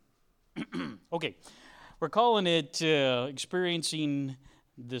Okay, we're calling it Experiencing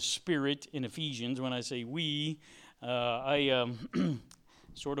the Spirit in Ephesians. When I say we, I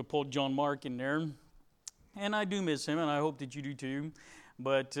sort of pulled John Mark in there, and I do miss him, and I hope that you do too,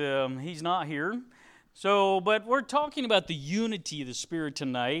 but he's not here. But we're talking about the unity of the Spirit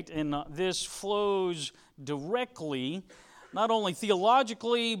tonight, and this flows directly, not only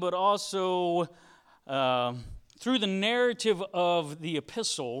theologically, but also through the narrative of the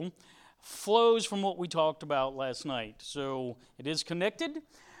epistle, flows from what we talked about last night. So it is connected.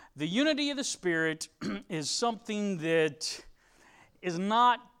 The unity of the Spirit is something that is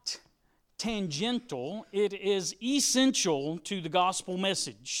not tangential. It is essential to the gospel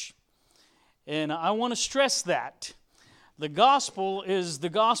message. And I want to stress that. The gospel is the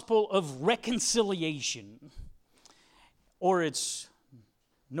gospel of reconciliation, or it's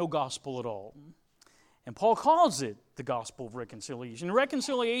no gospel at all. And Paul calls it the gospel of reconciliation.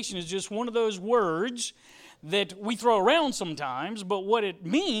 Reconciliation is just one of those words that we throw around sometimes, but what it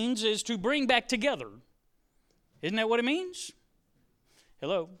means is to bring back together. Isn't that what it means?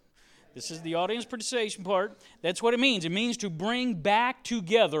 Hello? This is the audience participation part. That's what it means. It means to bring back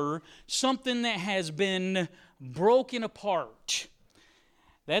together something that has been broken apart.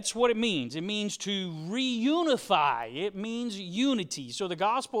 That's what it means. It means to reunify. It means unity. So the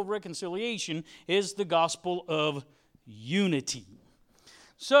gospel of reconciliation is the gospel of unity.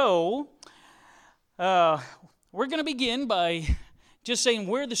 So we're going to begin by just saying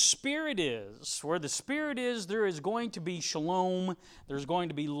where the Spirit is. Where the Spirit is, there is going to be shalom, there's going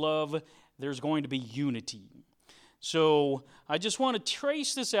to be love, there's going to be unity. So I just want to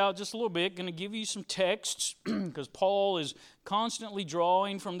trace this out just a little bit. Going to give you some texts because Paul is constantly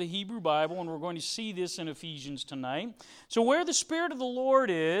drawing from the Hebrew Bible, and we're going to see this in Ephesians tonight. So where the Spirit of the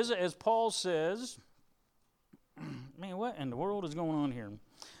Lord is, as Paul says, man, what in the world is going on here?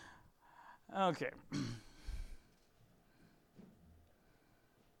 Okay.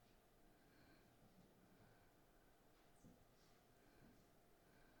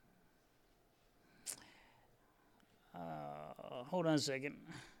 Hold on a second.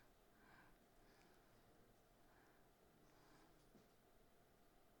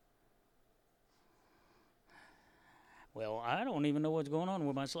 Well, I don't even know what's going on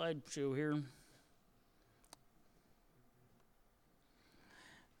with my slideshow here.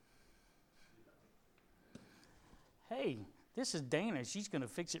 Hey, this is Dana. She's going to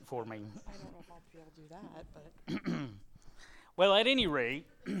fix it for me. I don't know if I'll be able to do that, but... Well, at any rate,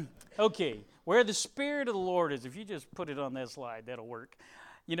 okay, where the Spirit of the Lord is, if you just put it on that slide, that'll work.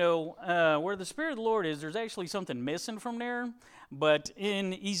 You know, where the Spirit of the Lord is, there's actually something missing from there. But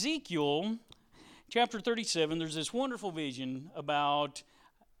in Ezekiel chapter 37, there's this wonderful vision about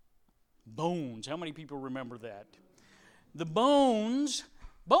bones. How many people remember that? The bones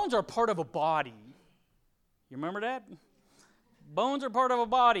are part of a body. You remember that? Bones are part of a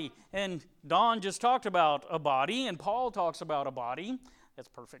body, and Don just talked about a body, and Paul talks about a body. That's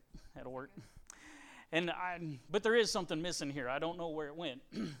perfect. That'll work. But there is something missing here. I don't know where it went.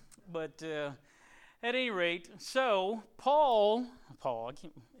 But at any rate, so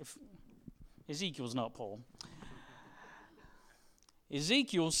Ezekiel's not Paul.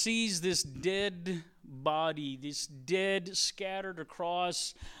 Ezekiel sees this dead body, this dead scattered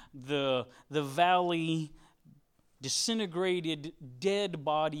across the valley, disintegrated, dead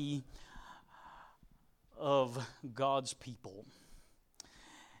body of God's people.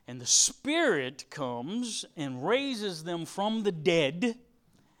 And the Spirit comes and raises them from the dead.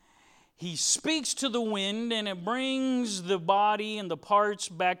 He speaks to the wind, and it brings the body and the parts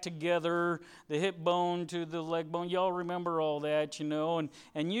back together, the hip bone to the leg bone. Y'all remember all that, you know,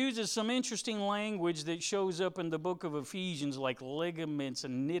 and uses some interesting language that shows up in the book of Ephesians, like ligaments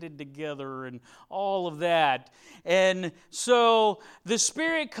and knitted together and all of that. And so the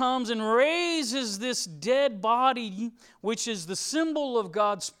Spirit comes and raises this dead body, which is the symbol of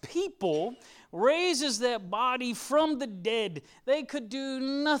God's people, raises that body from the dead. They could do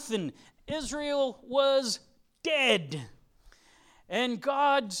nothing. Israel was dead. And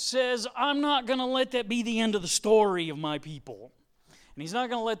God says, I'm not going to let that be the end of the story of my people. And He's not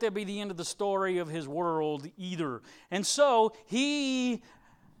going to let that be the end of the story of His world either. And so He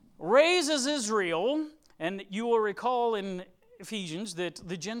raises Israel, and you will recall in Ephesians that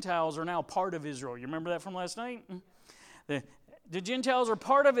the Gentiles are now part of Israel. You remember that from last night? The Gentiles are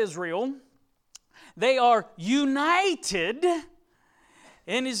part of Israel. They are united.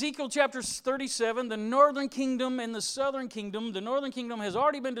 In Ezekiel chapter 37, the northern kingdom and the southern kingdom, the northern kingdom has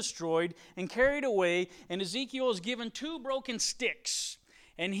already been destroyed and carried away, and Ezekiel is given two broken sticks,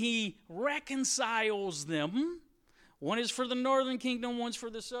 and he reconciles them One is for the northern kingdom, one's for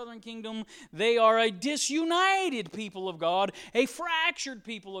the southern kingdom. They are a disunited people of God, a fractured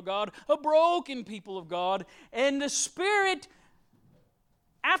people of God, a broken people of God. And the Spirit,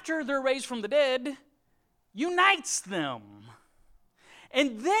 after they're raised from the dead, unites them.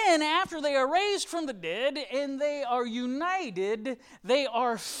 And then after they are raised from the dead and they are united, they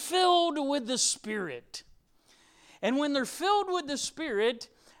are filled with the Spirit. And when they're filled with the Spirit,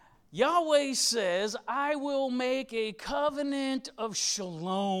 Yahweh says, I will make a covenant of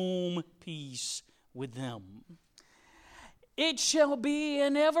shalom, peace, with them. It shall be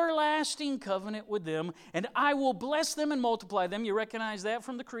an everlasting covenant with them, and I will bless them and multiply them. You recognize that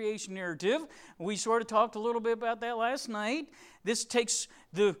from the creation narrative. We sort of talked a little bit about that last night. This takes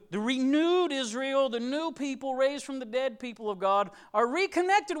the renewed Israel, the new people raised from the dead people of God, are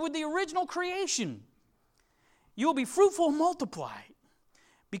reconnected with the original creation. You will be fruitful and multiply,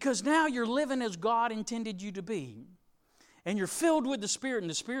 because now you're living as God intended you to be. And you're filled with the Spirit, and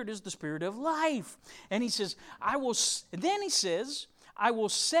the Spirit is the Spirit of life. And he says, I will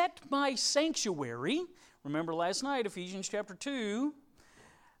set my sanctuary. Remember last night, Ephesians chapter 2,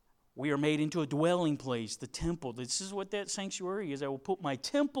 we are made into a dwelling place, the temple. This is what that sanctuary is. I will put my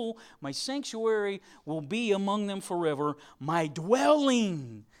temple, my sanctuary will be among them forever, my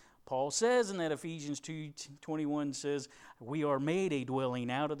dwelling. Paul says in that Ephesians 2:21 says, we are made a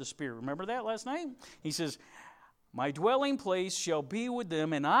dwelling out of the Spirit. Remember that last night? He says, my dwelling place shall be with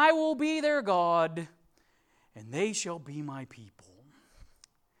them, and I will be their God, and they shall be my people.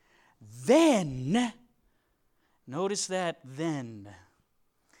 Then, notice that then,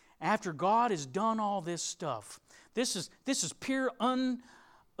 after God has done all this stuff, this is pure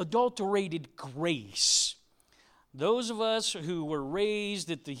unadulterated grace. Those of us who were raised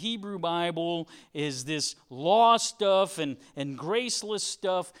that the Hebrew Bible is this law stuff and graceless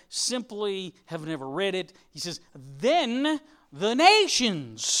stuff simply have never read it. He says, then the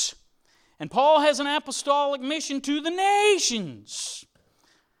nations. And Paul has an apostolic mission to the nations.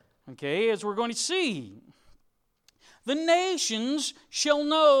 Okay, as we're going to see. The nations shall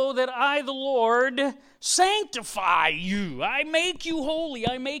know that I, the Lord, sanctify you. I make you holy.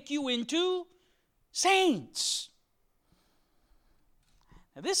 I make you into saints.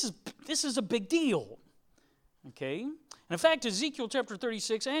 Now this is a big deal, okay? And in fact, Ezekiel chapter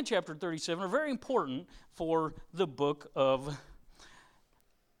 36 and chapter 37 are very important for the book of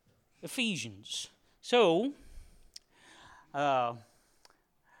Ephesians. So, Paul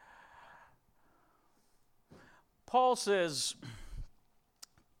says,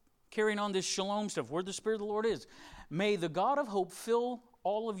 carrying on this shalom stuff, where the Spirit of the Lord is, may the God of hope fill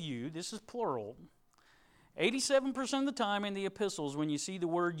all of you, this is plural, 87% of the time in the epistles, when you see the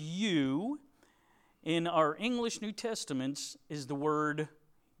word you, in our English New Testaments, is the word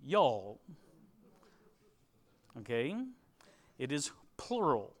y'all. Okay? It is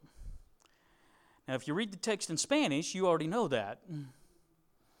plural. Now, if you read the text in Spanish, you already know that.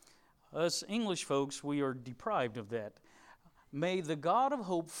 Us English folks, we are deprived of that. May the God of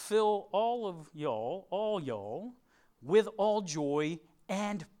hope fill all y'all, with all joy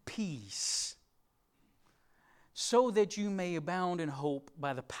and peace, so that you may abound in hope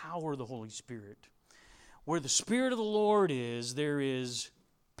by the power of the Holy Spirit. Where the Spirit of the Lord is, there is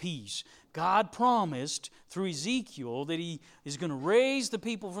peace. God promised through Ezekiel that He is going to raise the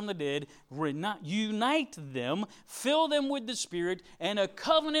people from the dead, unite them, fill them with the Spirit, and a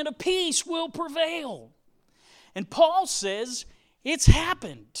covenant of peace will prevail. And Paul says it's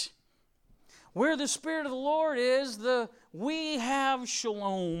happened. Where the Spirit of the Lord is, we have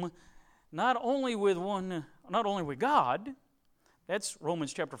shalom, not only with God. That's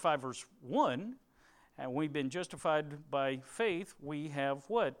Romans chapter 5, verse 1. And we've been justified by faith. We have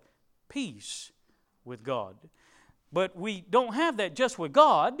what? Peace with God. But we don't have that just with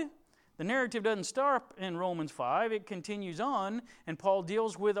God. The narrative doesn't stop in Romans 5. It continues on, and Paul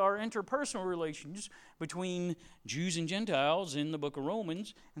deals with our interpersonal relations between Jews and Gentiles in the book of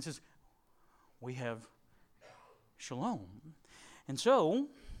Romans and says, we have shalom. And so,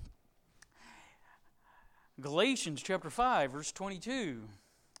 Galatians chapter 5, verse 22.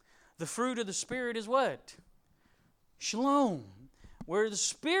 The fruit of the Spirit is what? Shalom. Where the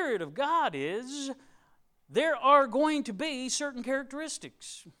Spirit of God is, there are going to be certain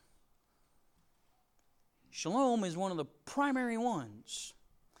characteristics. Shalom is one of the primary ones.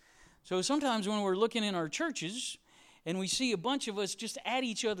 So sometimes when we're looking in our churches and we see a bunch of us just at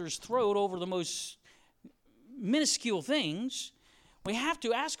each other's throat over the most minuscule things, we have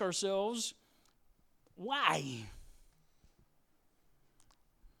to ask ourselves, why?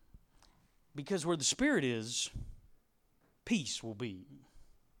 Because where the Spirit is, peace will be.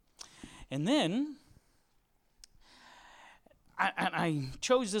 And then, I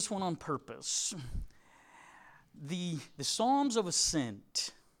chose this one on purpose. The Psalms of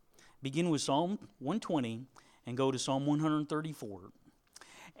Ascent begin with Psalm 120 and go to Psalm 134.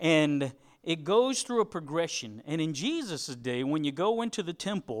 And it goes through a progression. And in Jesus' day, when you go into the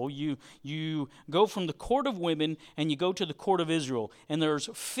temple, you go from the court of women and you go to the court of Israel. And there's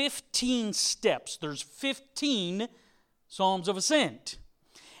 15 steps. There's 15 Psalms of Ascent.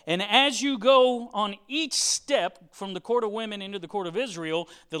 And as you go on each step from the court of women into the court of Israel,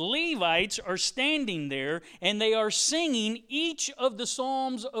 the Levites are standing there and they are singing each of the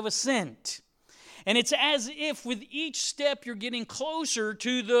Psalms of Ascent. And it's as if with each step you're getting closer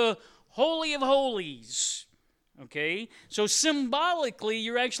to the Holy of Holies. Okay? So symbolically,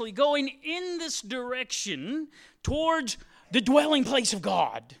 you're actually going in this direction towards the dwelling place of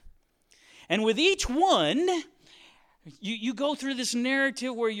God. And with each one, you go through this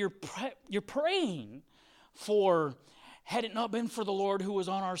narrative where you're praying for, had it not been for the Lord who was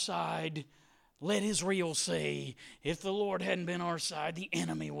on our side, let Israel say, if the Lord hadn't been our side, the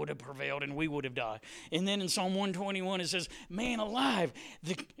enemy would have prevailed and we would have died. And then in Psalm 121 it says, man alive,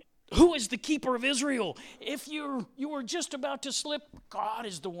 who is the keeper of Israel? If you were just about to slip, God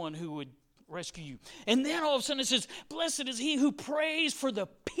is the one who would rescue you. And then all of a sudden it says, blessed is he who prays for the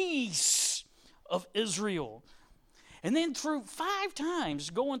peace of Israel. And then through 5 times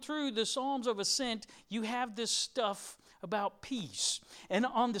going through the Psalms of Ascent, you have this stuff about peace. And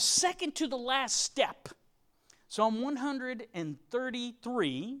on the second to the last step, Psalm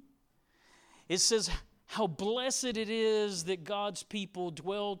 133, it says how blessed it is that God's people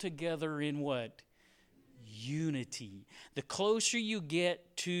dwell together in what? Unity. The closer you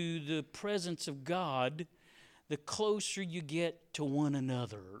get to the presence of God, the closer you get to one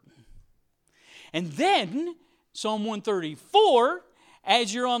another. And then Psalm 134,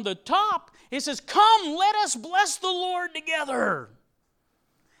 as you're on the top, it says, come, let us bless the Lord together.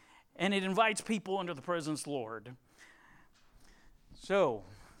 And it invites people into the presence of the Lord. So,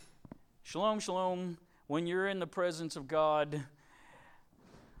 shalom, shalom. When you're in the presence of God,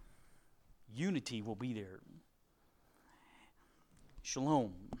 unity will be there.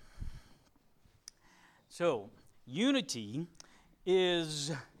 Shalom. So, unity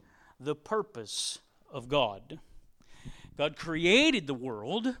is the purpose of God. God created the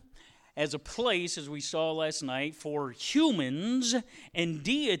world as a place, as we saw last night, for humans and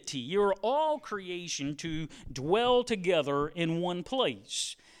deity. You're all creation to dwell together in one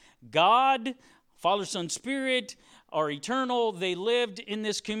place. God, Father, Son, Spirit are eternal. They lived in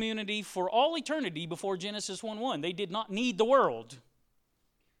this community for all eternity before Genesis 1:1. They did not need the world,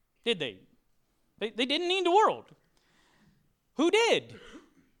 did they? They didn't need the world. Who did?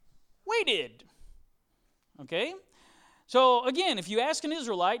 We did. Okay? So again, if you ask an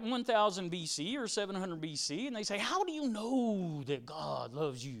Israelite in 1000 BC or 700 BC, and they say, how do you know that God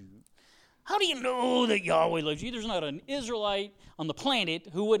loves you? How do you know that Yahweh loves you? There's not an Israelite on the planet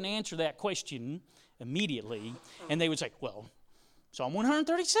who wouldn't answer that question immediately. And they would say, well, Psalm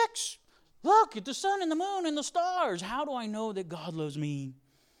 136. Look at the sun and the moon and the stars. How do I know that God loves me?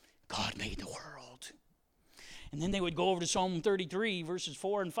 God made the world. And then they would go over to Psalm 33, verses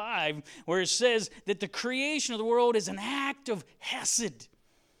 4 and 5, where it says that the creation of the world is an act of hesed,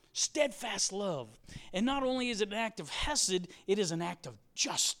 steadfast love. And not only is it an act of hesed, it is an act of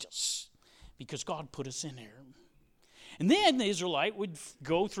justice, because God put us in there. And then the Israelite would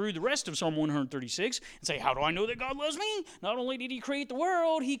go through the rest of Psalm 136 and say, how do I know that God loves me? Not only did he create the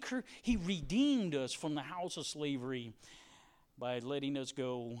world, he redeemed us from the house of slavery by letting us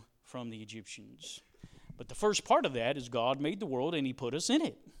go from the Egyptians. But the first part of that is God made the world and he put us in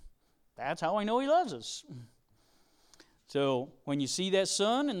it. That's how I know he loves us. So when you see that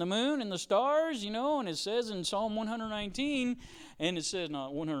sun and the moon and the stars, and it says in Psalm 119, and it says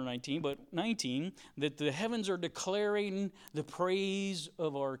not 119, but 19, that the heavens are declaring the praise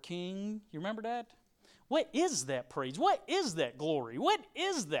of our King. You remember that? What is that praise? What is that glory? What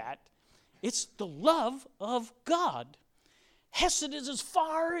is that? It's the love of God. Hesed is as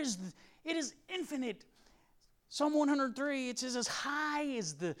far as it is infinite. Psalm 103, it says, as high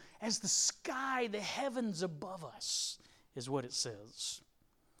as the sky, the heavens above us, is what it says.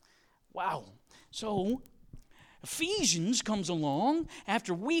 Wow. So, Ephesians comes along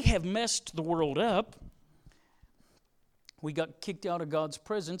after we have messed the world up. We got kicked out of God's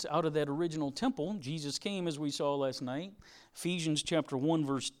presence, out of that original temple. Jesus came, as we saw last night. Ephesians chapter 1,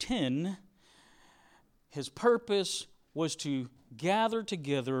 verse 10. His purpose was to gather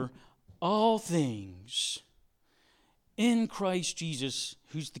together all things in Christ Jesus,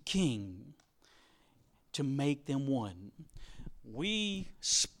 who's the King, to make them one. We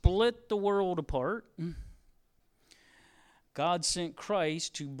split the world apart. God sent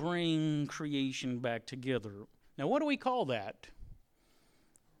Christ to bring creation back together. Now, what do we call that?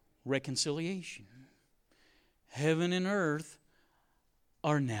 Reconciliation. Heaven and earth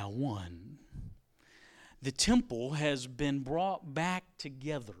are now one. The temple has been brought back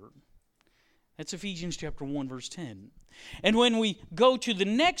together. That's Ephesians chapter 1, verse 10. And when we go to the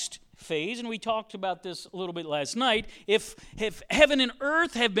next phase, and we talked about this a little bit last night, if heaven and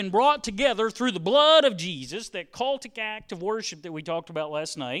earth have been brought together through the blood of Jesus, that cultic act of worship that we talked about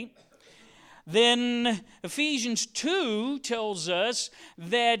last night, then Ephesians 2 tells us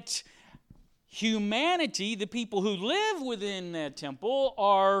that humanity, the people who live within that temple,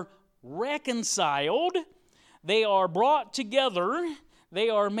 are reconciled. They are brought together. They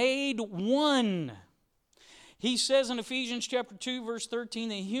are made one. He says in Ephesians chapter 2, verse 13,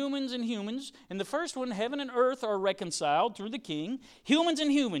 that humans and humans, in the first one, heaven and earth are reconciled through the King. Humans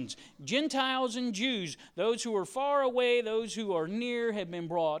and humans, Gentiles and Jews, those who are far away, those who are near, have been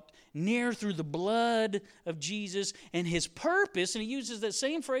brought near through the blood of Jesus. And his purpose, and he uses that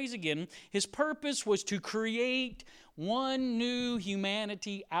same phrase again, his purpose was to create one new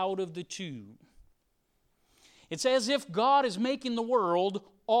humanity out of the two. It's as if God is making the world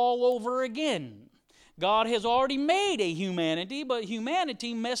all over again. God has already made a humanity, but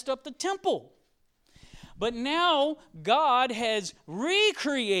humanity messed up the temple. But now God has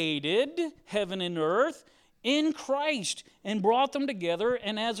recreated heaven and earth in Christ and brought them together,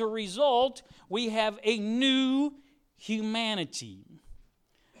 and as a result, we have a new humanity.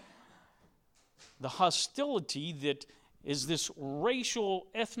 The hostility that is this racial,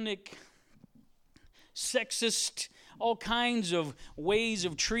 ethnic, sexist, all kinds of ways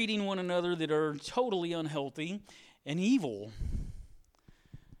of treating one another that are totally unhealthy and evil.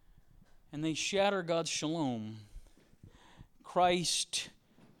 And they shatter God's shalom. Christ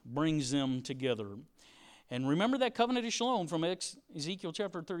brings them together. And remember that covenant of shalom from Ezekiel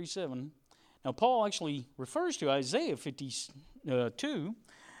chapter 37. Now, Paul actually refers to Isaiah 52,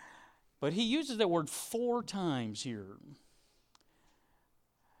 but he uses that word 4 times here.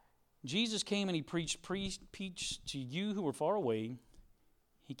 Jesus came and he preached peace to you who were far away.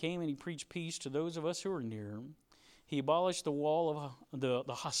 He came and he preached peace to those of us who are near. He abolished the wall of the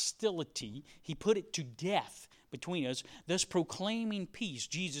hostility. He put it to death between us, thus proclaiming peace.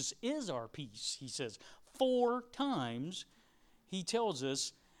 Jesus is our peace, he says. 4 times he tells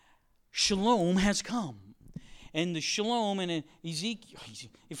us shalom has come. And the shalom in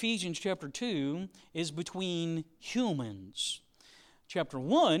Ephesians chapter 2 is between humans. Chapter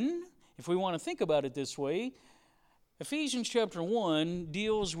 1, if we want to think about it this way, Ephesians chapter 1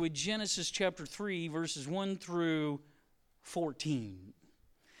 deals with Genesis chapter 3, verses 1 through 14.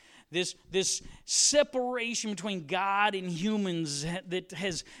 This separation between God and humans that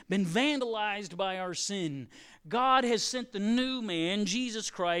has been vandalized by our sin. God has sent the new man,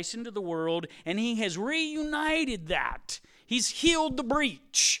 Jesus Christ, into the world, and he has reunited that. He's healed the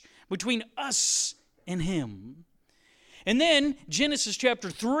breach between us and him. And then Genesis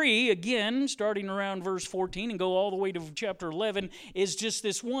chapter 3, again, starting around verse 14 and go all the way to chapter 11, is just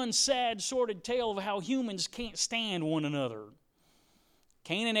this one sad, sordid tale of how humans can't stand one another.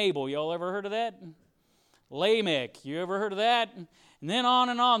 Cain and Abel, y'all ever heard of that? Lamech, you ever heard of that? And then on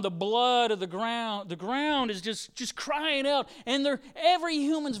and on, the blood of the ground is just crying out. And every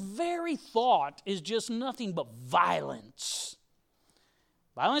human's very thought is just nothing but violence.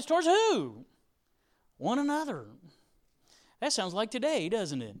 Violence towards who? One another. That sounds like today,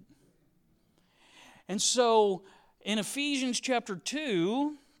 doesn't it? And so, in Ephesians chapter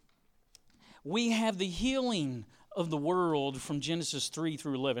 2, we have the healing of the world from Genesis 3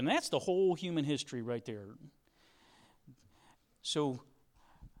 through 11. That's the whole human history right there. So,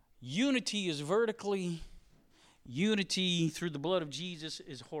 unity is vertically, unity through the blood of Jesus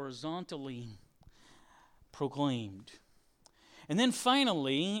is horizontally proclaimed. And then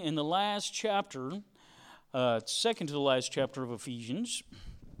finally, in the last chapter, second to the last chapter of Ephesians,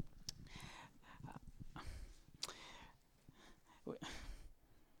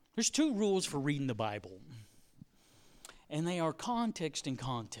 there's 2 rules for reading the Bible, and they are context and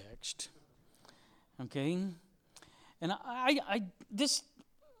context. Okay, and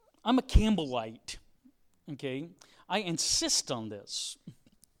I'm a Campbellite. Okay, I insist on this.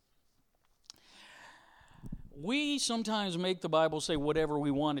 We sometimes make the Bible say whatever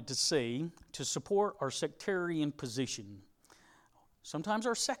we want it to say to support our sectarian position, sometimes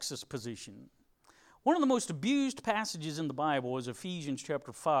our sexist position. One of the most abused passages in the Bible is Ephesians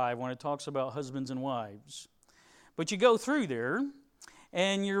chapter 5 when it talks about husbands and wives. But you go through there,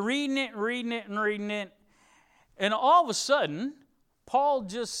 and you're reading it, and all of a sudden, Paul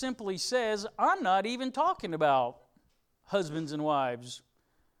just simply says, I'm not even talking about husbands and wives.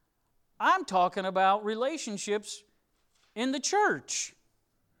 I'm talking about relationships in the church.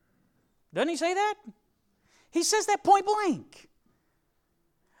 Doesn't he say that? He says that point blank.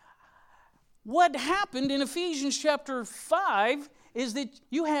 What happened in Ephesians chapter 5 is that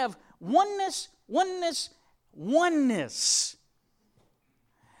you have oneness.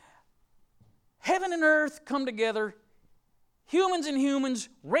 Heaven and earth come together. Humans and humans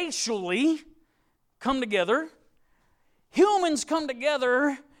racially come together. Humans come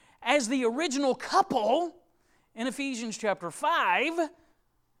together as the original couple in Ephesians chapter 5,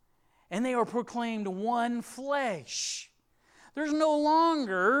 and they are proclaimed one flesh. There's no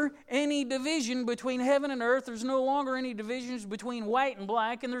longer any division between heaven and earth. There's no longer any divisions between white and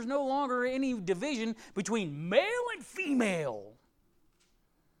black, and there's no longer any division between male and female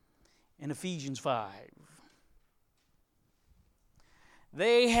in Ephesians 5.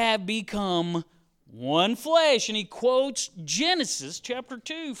 They have become one flesh, and he quotes Genesis chapter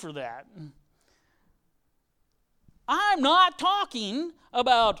 2 for that. I'm not talking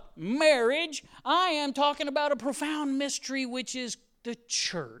about marriage. I am talking about a profound mystery, which is the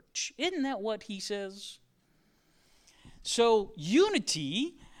church. Isn't that what he says? So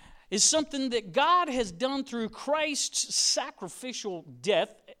unity is something that God has done through Christ's sacrificial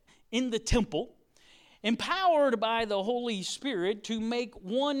death in the temple, empowered by the Holy Spirit to make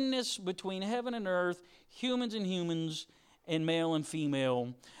oneness between heaven and earth, humans and humans, and male and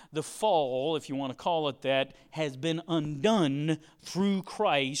female. The fall, if you want to call it that, has been undone through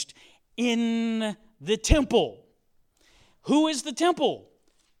Christ in the temple. Who is the temple?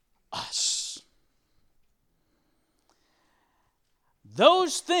 Us.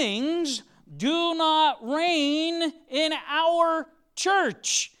 Those things do not reign in our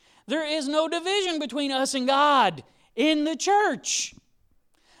church. There is no division between us and God in the church.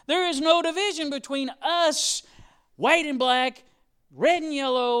 There is no division between us, white and black, red and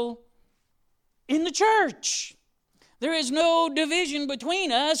yellow, in the church. There is no division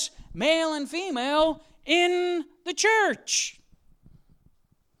between us, male and female, in the church.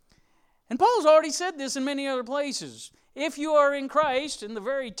 And Paul's already said this in many other places. If you are in Christ, in the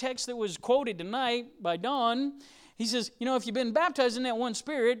very text that was quoted tonight by Don, he says, if you've been baptized in that one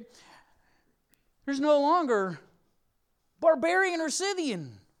Spirit, there's no longer barbarian or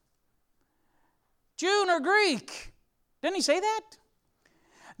Scythian, Jew or Greek. Didn't he say that?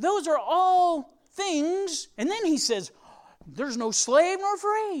 Those are all things. And then he says, there's no slave nor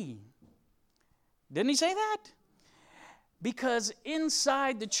free. Didn't he say that? Because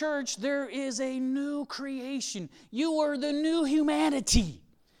inside the church there is a new creation. You are the new humanity.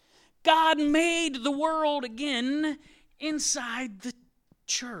 God made the world again inside the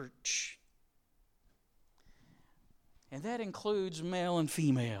church. And that includes male and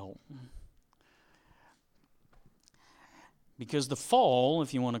female. Because the fall,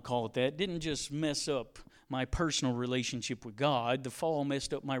 if you want to call it that, didn't just mess up my personal relationship with God. The fall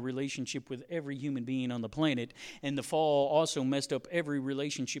messed up my relationship with every human being on the planet. And the fall also messed up every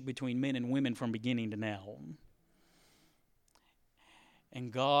relationship between men and women from beginning to now.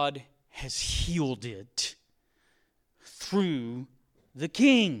 And God has healed it through the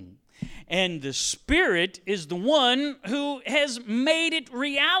King. And the Spirit is the one who has made it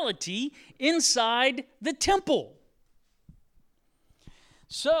reality inside the temple.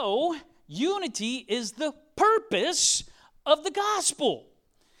 So, unity is the purpose of the gospel.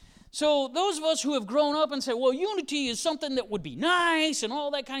 So, those of us who have grown up and said, well, unity is something that would be nice and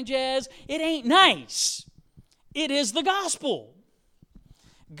all that kind of jazz, it ain't nice. It is the gospel.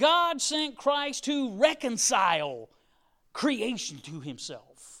 God sent Christ to reconcile creation to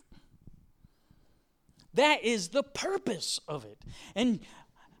himself. That is the purpose of it. And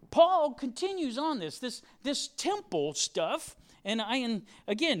Paul continues on this temple stuff. And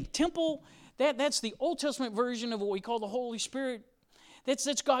again, temple, that's the Old Testament version of what we call the Holy Spirit.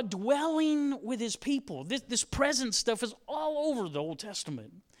 That's God dwelling with his people. This present stuff is all over the Old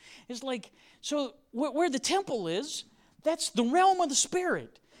Testament. It's like, so where the temple is, that's the realm of the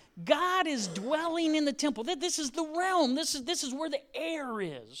Spirit. God is dwelling in the temple. This is the realm. This is where the air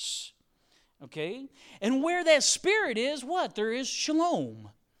is. Okay? And where that Spirit is, what? There is shalom.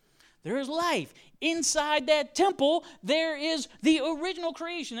 There is life. Inside that temple, there is the original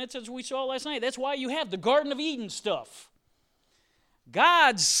creation. That's as we saw last night. That's why you have the Garden of Eden stuff.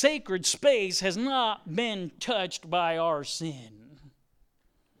 God's sacred space has not been touched by our sin.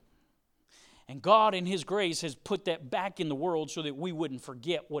 And God in his grace has put that back in the world so that we wouldn't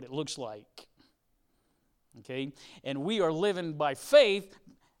forget what it looks like. Okay? And we are living by faith.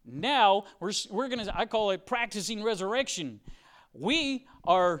 Now, we're going to, I call it practicing resurrection. We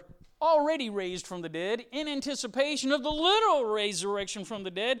are already raised from the dead in anticipation of the literal resurrection from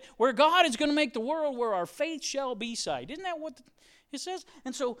the dead, where God is going to make the world where our faith shall be sight. Isn't that what it says?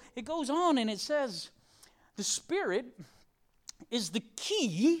 And so it goes on and it says, the Spirit is the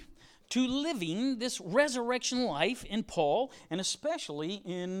key to living this resurrection life in Paul, and especially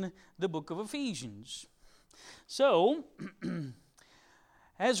in the book of Ephesians. So,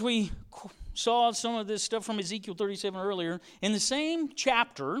 as we saw some of this stuff from Ezekiel 37 earlier, in the same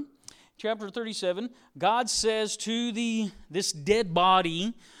chapter 37, God says to this dead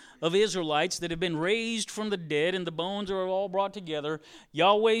body of Israelites that have been raised from the dead and the bones are all brought together,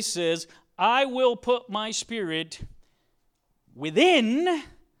 Yahweh says, I will put my Spirit within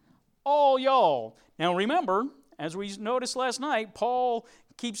all y'all. Now remember, as we noticed last night, Paul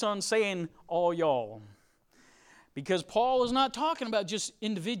keeps on saying all y'all. Because Paul is not talking about just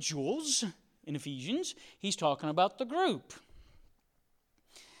individuals in Ephesians. He's talking about the group.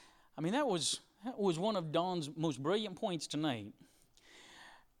 I mean, that was one of Don's most brilliant points tonight.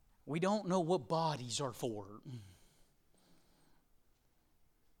 We don't know what bodies are for.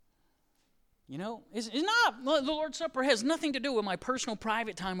 You know, it's not, the Lord's Supper has nothing to do with my personal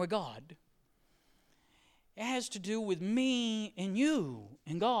private time with God. It has to do with me and you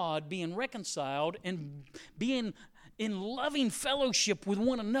and God being reconciled and being in loving fellowship with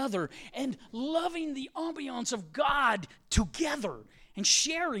one another and loving the ambiance of God together and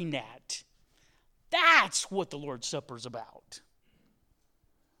sharing that. That's what the Lord's Supper is about.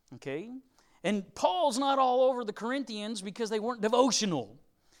 Okay? And Paul's not all over the Corinthians because they weren't devotional.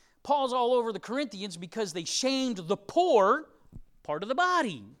 Paul's all over the Corinthians because they shamed the poor part of the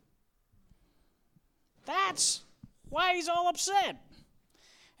body. That's why he's all upset.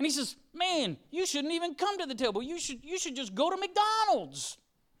 And he says, man, you shouldn't even come to the table. You should just go to McDonald's.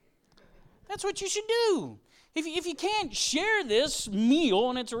 That's what you should do. If you can't share this meal,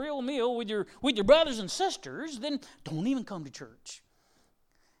 and it's a real meal, with your brothers and sisters, then don't even come to church.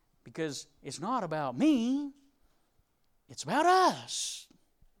 Because it's not about me. It's about us.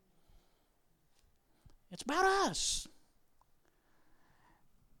 It's about us.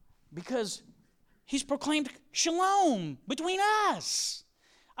 Because he's proclaimed shalom between us.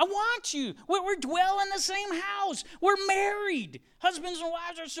 I want you. We're dwell in the same house. We're married. Husbands and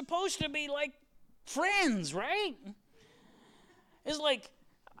wives are supposed to be like friends, right? It's like,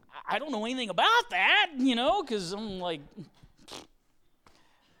 I don't know anything about that, you know, because I'm like,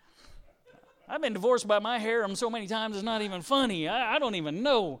 I've been divorced by my harem so many times it's not even funny. I don't even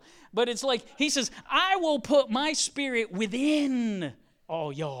know. But it's like, he says, I will put my Spirit within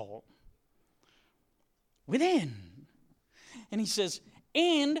all y'all. Within. And he says,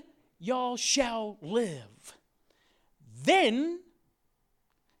 and y'all shall live. Then,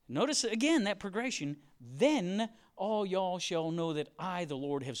 notice again that progression, then all y'all shall know that I, the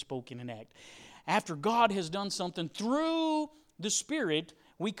Lord, have spoken and act. After God has done something through the Spirit,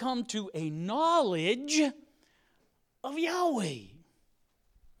 we come to a knowledge of Yahweh.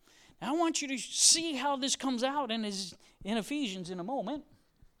 Now, I want you to see how this comes out in Ephesians in a moment.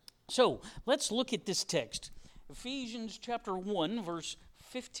 So, let's look at this text. Ephesians chapter 1, verse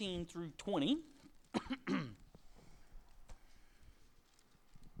 15 through 20.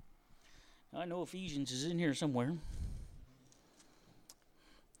 I know Ephesians is in here somewhere.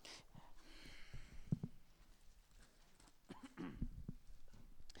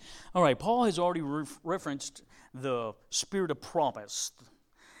 All right, Paul has already referenced the Spirit of promise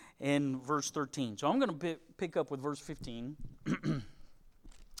in verse 13. So I'm going to pick up with verse 15.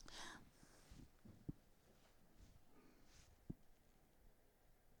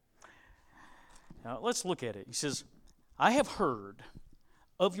 Now, let's look at it. He says, I have heard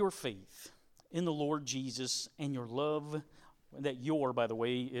of your faith in the Lord Jesus and your love, that your, by the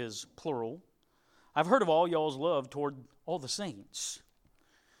way, is plural. I've heard of all y'all's love toward all the saints.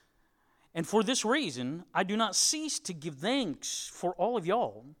 And for this reason, I do not cease to give thanks for all of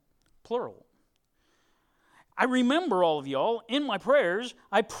y'all, plural. I remember all of y'all in my prayers.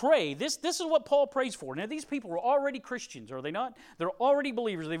 I pray. This is what Paul prays for. Now, these people were already Christians, are they not? They're already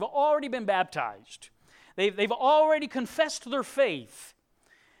believers. They've already been baptized. They've already confessed their faith.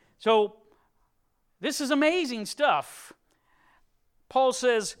 So, this is amazing stuff. Paul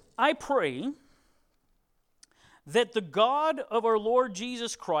says, I pray that the God of our Lord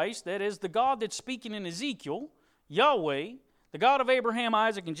Jesus Christ, that is, the God that's speaking in Ezekiel, Yahweh, the God of Abraham,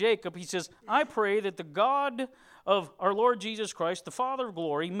 Isaac, and Jacob, he says, I pray that the God of our Lord Jesus Christ, the Father of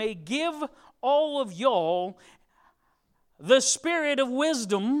glory, may give all of y'all the spirit of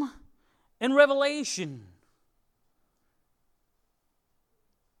wisdom and revelation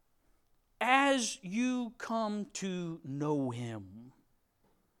as you come to know him.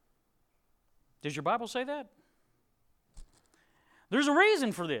 Does your Bible say that? There's a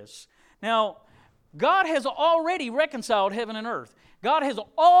reason for this. Now, God has already reconciled heaven and earth. God has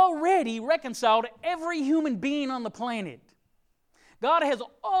already reconciled every human being on the planet. God has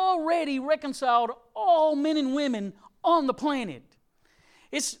already reconciled all men and women on the planet.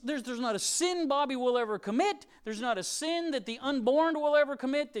 There's not a sin Bobby will ever commit. There's not a sin that the unborn will ever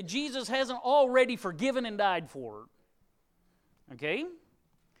commit that Jesus hasn't already forgiven and died for. Okay?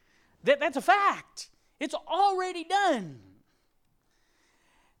 That's a fact. It's already done.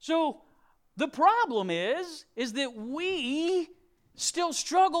 So the problem is that we still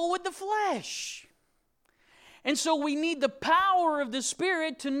struggle with the flesh. And so we need the power of the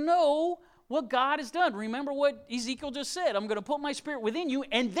Spirit to know what God has done. Remember what Ezekiel just said. I'm going to put my Spirit within you,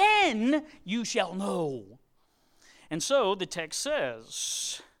 and then you shall know. And so the text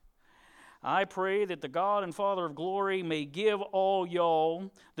says, I pray that the God and Father of glory may give all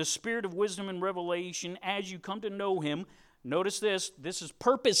y'all the spirit of wisdom and revelation as you come to know Him. Notice this is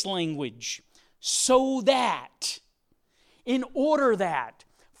purpose language. So that, in order that,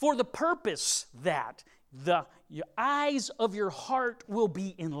 for the purpose that, the eyes of your heart will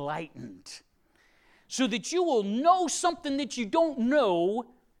be enlightened, so that you will know something that you don't know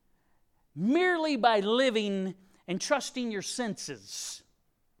merely by living and trusting your senses.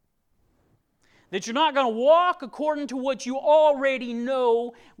 That you're not going to walk according to what you already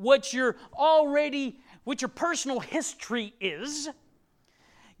know, what your personal history is.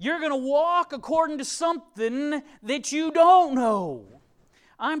 You're going to walk according to something that you don't know.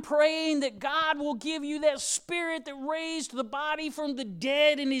 I'm praying that God will give you that Spirit that raised the body from the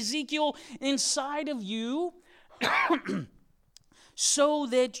dead in Ezekiel inside of you so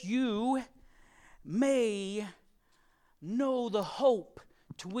that you may know the hope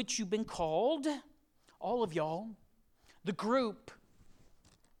to which you've been called, all of y'all, the group.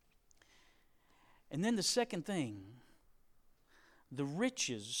 And then the second thing, the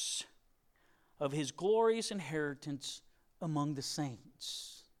riches of His glorious inheritance among the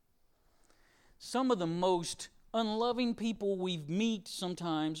saints. Some of the most unloving people we meet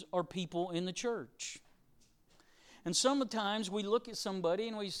sometimes are people in the church. And sometimes we look at somebody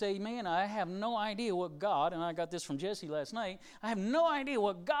and we say, man, I have no idea what God, and I got this from Jesse last night, I have no idea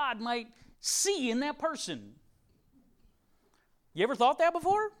what God might see in that person. You ever thought that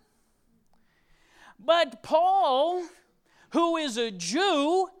before? But Paul, who is a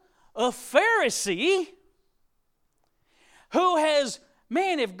Jew, a Pharisee, who has,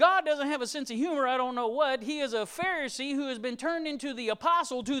 man, if God doesn't have a sense of humor, I don't know what. He is a Pharisee who has been turned into the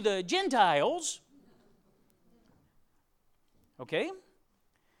apostle to the Gentiles. Okay?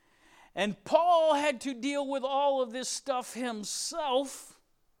 And Paul had to deal with all of this stuff himself.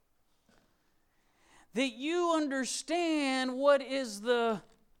 That you understand what is the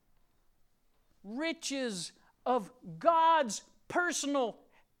riches of God's personal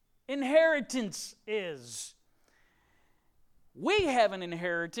inheritance is. We have an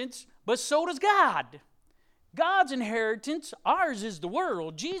inheritance, but so does God. God's inheritance, ours is the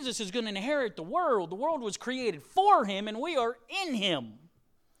world. Jesus is going to inherit the world. The world was created for Him, and we are in Him.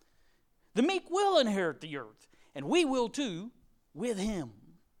 The meek will inherit the earth, and we will too with Him.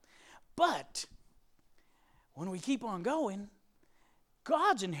 But when we keep on going,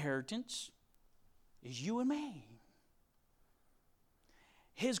 God's inheritance is you and me.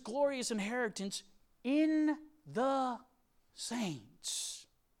 His glorious inheritance in the saints.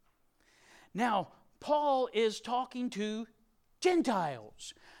 Now, Paul is talking to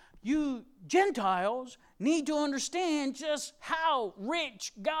Gentiles. You Gentiles need to understand just how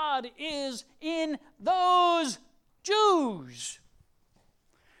rich God is in those Jews,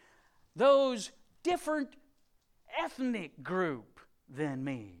 those different ethnic group than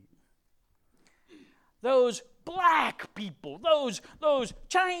me, those black people, those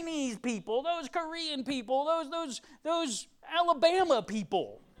Chinese people, those Korean people, those Alabama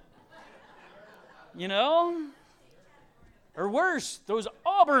people, you know, or worse, those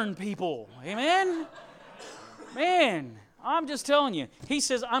Auburn people. Amen. Man, I'm just telling you. He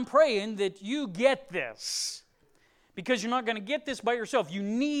says, I'm praying that you get this, because you're not going to get this by yourself. You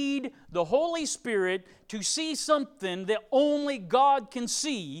need the Holy Spirit to see something that only God can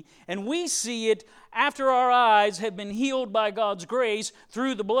see, and we see it after our eyes have been healed by God's grace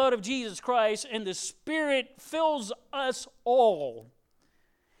through the blood of Jesus Christ, and the Spirit fills us all.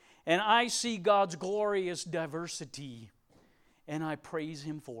 And I see God's glorious diversity, and I praise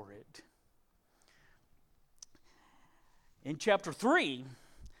Him for it. In chapter 3,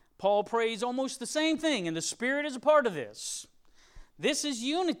 Paul prays almost the same thing, and the Spirit is a part of this. This is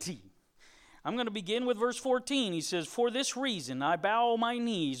unity. I'm going to begin with verse 14. He says, "For this reason I bow my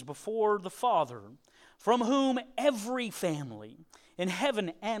knees before the Father, from whom every family in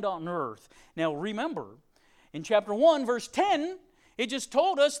heaven and on earth." Now remember, in chapter 1, verse 10, it just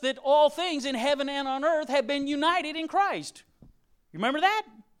told us that all things in heaven and on earth have been united in Christ. You remember that?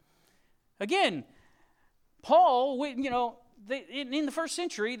 Again, Paul, in the first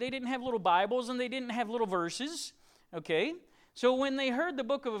century, they didn't have little Bibles and they didn't have little verses. Okay? So when they heard the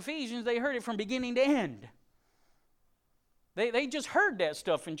book of Ephesians, they heard it from beginning to end. They just heard that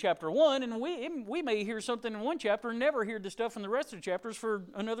stuff in chapter 1, and we may hear something in one chapter and never hear the stuff in the rest of the chapters for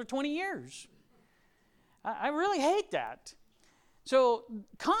another 20 years. I really hate that. So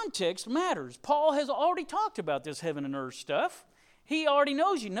context matters. Paul has already talked about this heaven and earth stuff. He already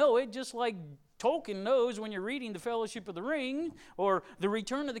knows you know it, just like Tolkien knows when you're reading The Fellowship of the Ring or The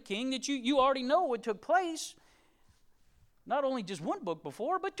Return of the King, that you already know what took place. Not only just one book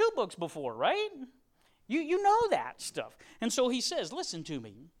before, but 2 books before, right? You know that stuff. And so he says, listen to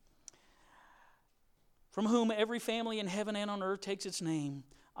me. "From whom every family in heaven and on earth takes its name,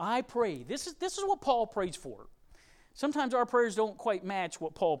 I pray." This is what Paul prays for. Sometimes our prayers don't quite match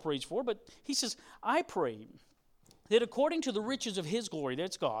what Paul prays for, but he says, "I pray that according to the riches of his glory,"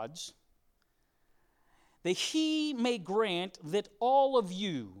 that's God's, "that he may grant that all of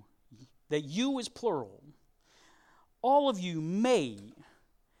you," that you is plural, "all of you may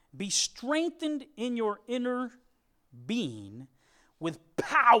be strengthened in your inner being with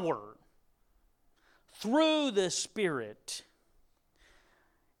power through the Spirit,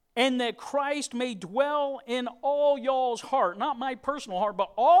 and that Christ may dwell in all y'all's heart," not my personal heart,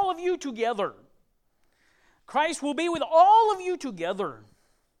 but all of you together. Christ will be with all of you together,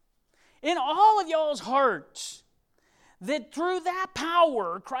 in all of y'all's hearts, that through that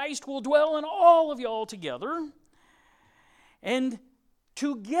power, Christ will dwell in all of y'all together. And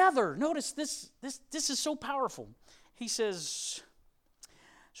together, notice this is so powerful. He says,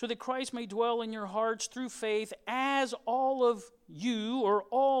 "So that Christ may dwell in your hearts through faith, as all of you, or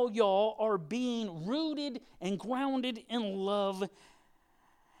all y'all, are being rooted and grounded in love."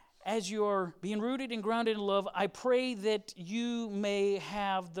 As you are being rooted and grounded in love, I pray that you may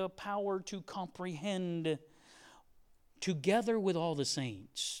have the power to comprehend, together with all the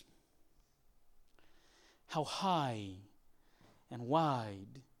saints, how high and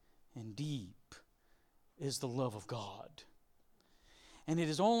wide and deep is the love of God. And it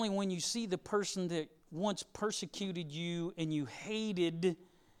is only when you see the person that once persecuted you and you hated,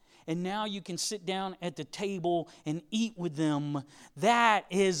 and now you can sit down at the table and eat with them, that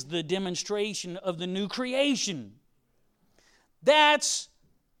is the demonstration of the new creation. That's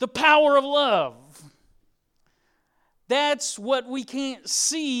the power of love. That's what we can't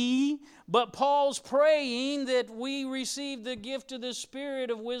see, but Paul's praying that we receive the gift of the Spirit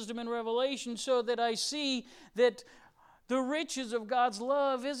of wisdom and revelation, so that I see that the riches of God's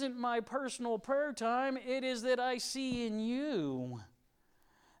love isn't my personal prayer time. It is that I see in you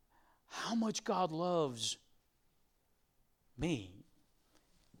how much God loves me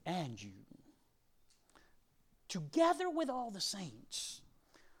and you, together with all the saints.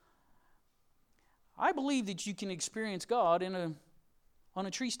 I believe that you can experience God on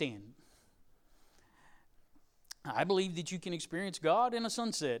a tree stand. I believe that you can experience God in a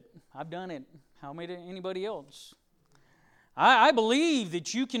sunset. I've done it. How may anybody else? I believe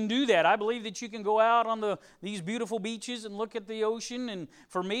that you can do that. I believe that you can go out on these beautiful beaches and look at the ocean. And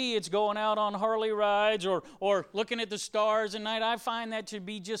for me, it's going out on Harley rides or looking at the stars at night. I find that to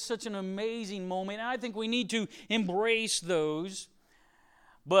be just such an amazing moment. And I think we need to embrace those.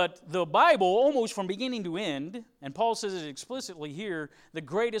 But the Bible, almost from beginning to end, and Paul says it explicitly here, the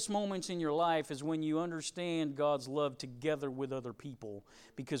greatest moments in your life is when you understand God's love together with other people,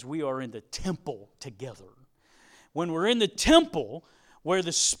 because we are in the temple together. When we're in the temple where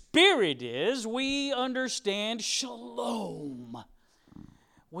the Spirit is, we understand shalom.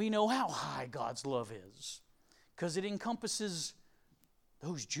 We know how high God's love is because it encompasses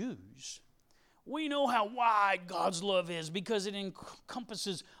those Jews. We know how wide God's love is because it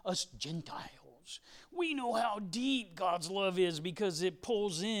encompasses us Gentiles. We know how deep God's love is because it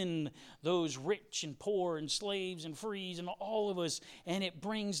pulls in those rich and poor and slaves and frees and all of us, and it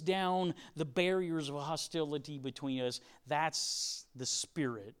brings down the barriers of hostility between us. That's the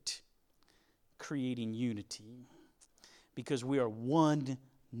Spirit creating unity, because we are one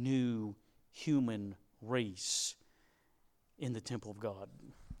new human race in the temple of God.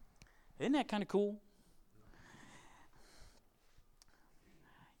 Isn't that kind of cool?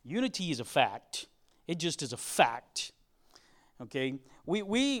 Unity is a fact. It just is a fact. Okay?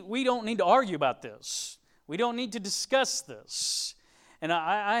 We don't need to argue about this. We don't need to discuss this. And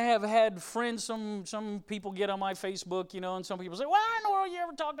I have had friends, some people get on my Facebook, and some people say, well, I know you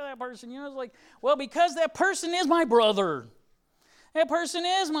ever talk to that person. It's like, well, because that person is my brother. That person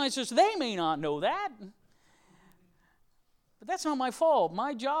is my sister. They may not know that. But that's not my fault.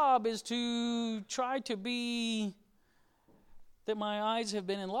 My job is to try to be that my eyes have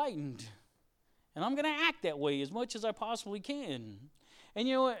been enlightened. And I'm going to act that way as much as I possibly can. And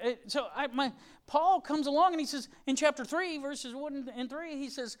Paul comes along and he says, in chapter 3, verses 1 and 3, he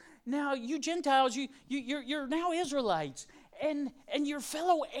says, now you Gentiles, you're now Israelites, and you're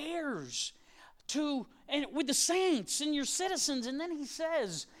fellow heirs and with the saints and your citizens. And then he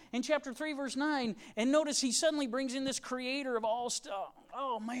says in chapter 3, verse 9, and notice he suddenly brings in this creator of all stuff.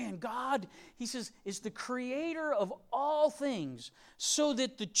 Oh man, God, he says, is the creator of all things, so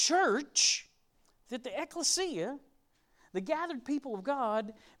that the church, that the ecclesia, the gathered people of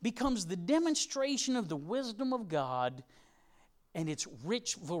God, becomes the demonstration of the wisdom of God and its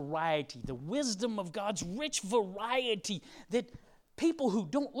rich variety. The wisdom of God's rich variety, that people who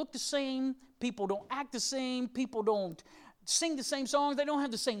don't look the same, people don't act the same, people don't sing the same songs, they don't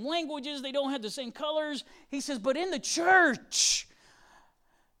have the same languages, they don't have the same colors. He says, but in the church,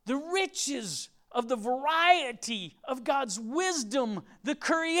 the riches of the variety of God's wisdom, the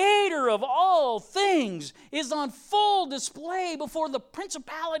creator of all things, is on full display before the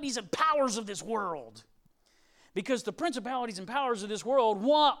principalities and powers of this world. Because the principalities and powers of this world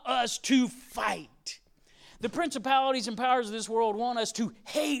want us to fight. The principalities and powers of this world want us to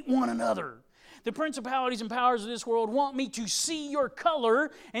hate one another. The principalities and powers of this world want me to see your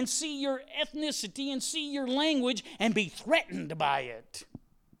color and see your ethnicity and see your language and be threatened by it.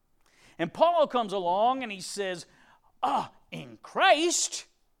 And Paul comes along and he says, in Christ,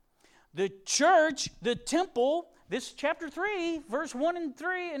 the church, the temple, this chapter 3, verse 1 and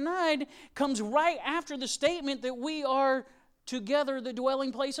 3 and 9, comes right after the statement that we are together the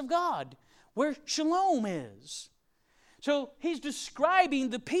dwelling place of God, where shalom is. So he's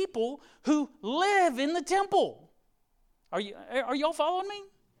describing the people who live in the temple. Are y'all following me?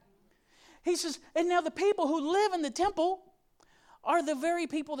 He says, and now the people who live in the temple are the very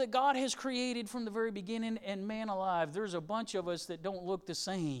people that God has created from the very beginning. And man alive, there's a bunch of us that don't look the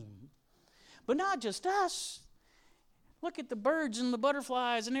same. But not just us. Look at the birds and the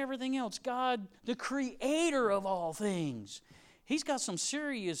butterflies and everything else. God, the creator of all things, he's got some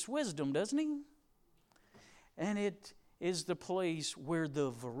serious wisdom, doesn't he? And it is the place where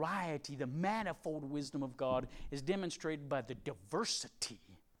the variety, the manifold wisdom of God is demonstrated by the diversity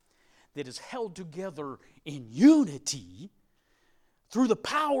that is held together in unity through the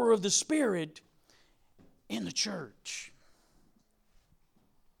power of the Spirit in the church.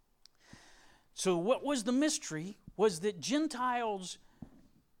 So what was the mystery was that Gentiles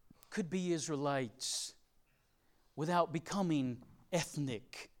could be Israelites without becoming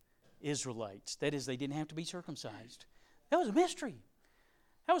ethnic Israelites. That is, they didn't have to be circumcised. That was a mystery.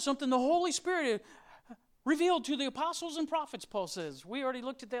 That was something the Holy Spirit revealed to the apostles and prophets, Paul says. We already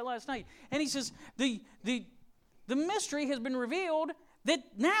looked at that last night. And he says, the mystery has been revealed that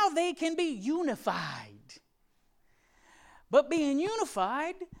now they can be unified. But being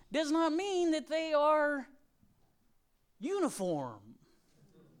unified does not mean that they are uniform.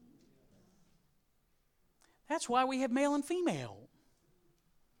 That's why we have male and female.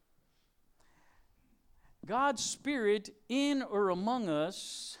 God's Spirit in or among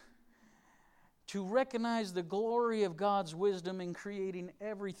us to recognize the glory of God's wisdom in creating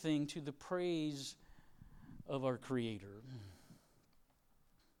everything to the praise of our Creator.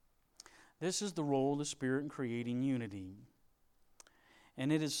 This is the role of the Spirit in creating unity.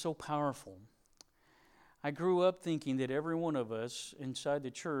 And it is so powerful. I grew up thinking that every one of us inside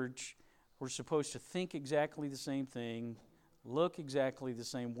the church were supposed to think exactly the same thing, look exactly the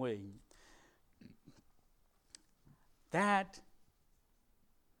same way. That,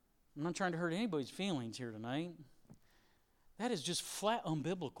 I'm not trying to hurt anybody's feelings here tonight, that is just flat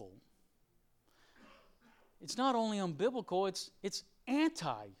unbiblical. It's not only unbiblical, it's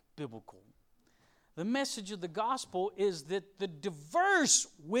anti-biblical. The message of the gospel is that the diverse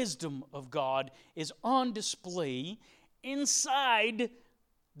wisdom of God is on display inside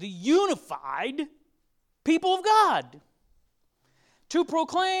the unified people of God. To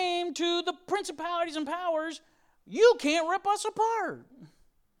proclaim to the principalities and powers, you can't rip us apart.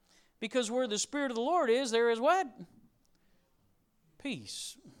 Because where the Spirit of the Lord is, there is what?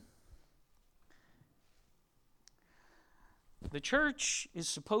 Peace. The church is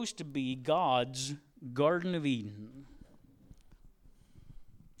supposed to be God's Garden of Eden.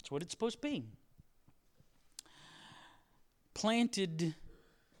 That's what it's supposed to be. Planted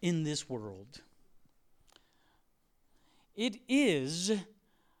in this world. It is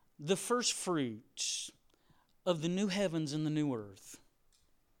the first fruits of the new heavens and the new earth.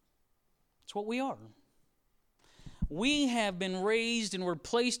 It's what we are. We have been raised and we're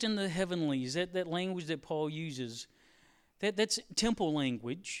placed in the heavenlies. That language that Paul uses, that's temple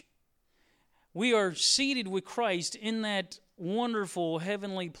language. We are seated with Christ in that wonderful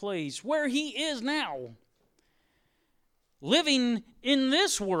heavenly place where He is now, living in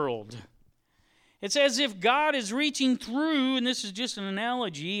this world. It's as if God is reaching through, and this is just an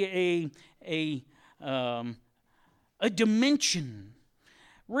analogy, a dimension,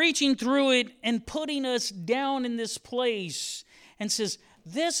 reaching through it and putting us down in this place and says,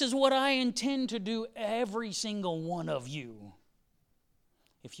 this is what I intend to do every single one of you,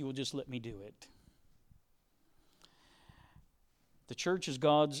 if you will just let me do it. The church is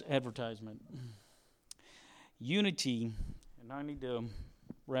God's advertisement. Unity, and I need to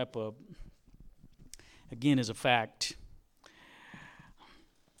wrap up, again, is a fact.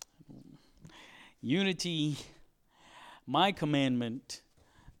 Unity, my commandment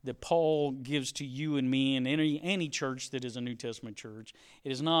that Paul gives to you and me and any church that is a New Testament church,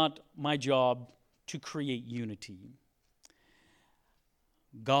 it is not my job to create unity.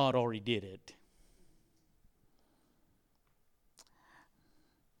 God already did it.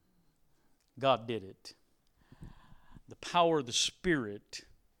 God did it. The power of the Spirit,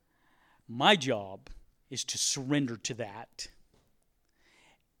 my job is to surrender to that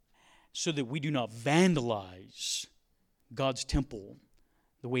so that we do not vandalize God's temple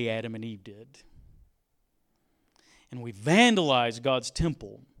the way Adam and Eve did. And we vandalize God's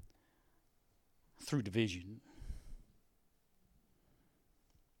temple through division.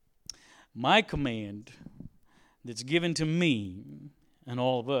 My command that's given to me and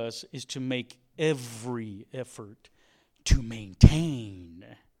all of us is to make every effort to maintain,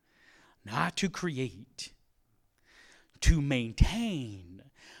 not to create, to maintain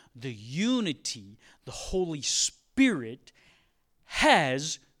the unity the Holy Spirit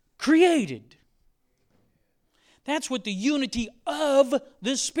has created. That's what the unity of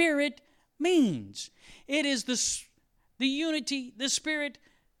the Spirit means. It is the unity the Spirit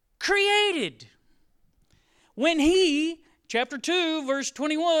created. When He, chapter 2, verse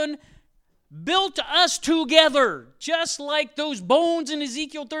 21, built us together, just like those bones in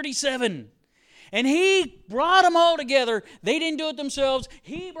Ezekiel 37. And He brought them all together. They didn't do it themselves.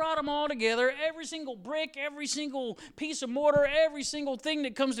 He brought them all together. Every single brick, every single piece of mortar, every single thing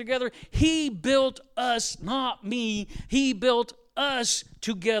that comes together. He built us, not me. He built us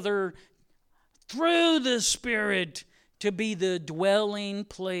together through the Spirit to be the dwelling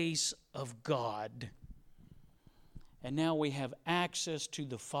place of God. And now we have access to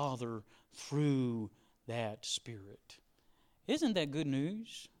the Father through that Spirit. Isn't that good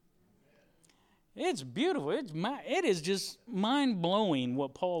news? It's beautiful. It is just mind-blowing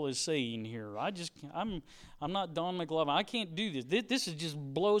what Paul is saying here. I'm not Don McLovin. I can't do this. This is just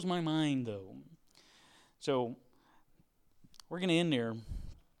blows my mind, though. So we're going to end there.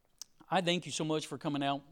 I thank you so much for coming out.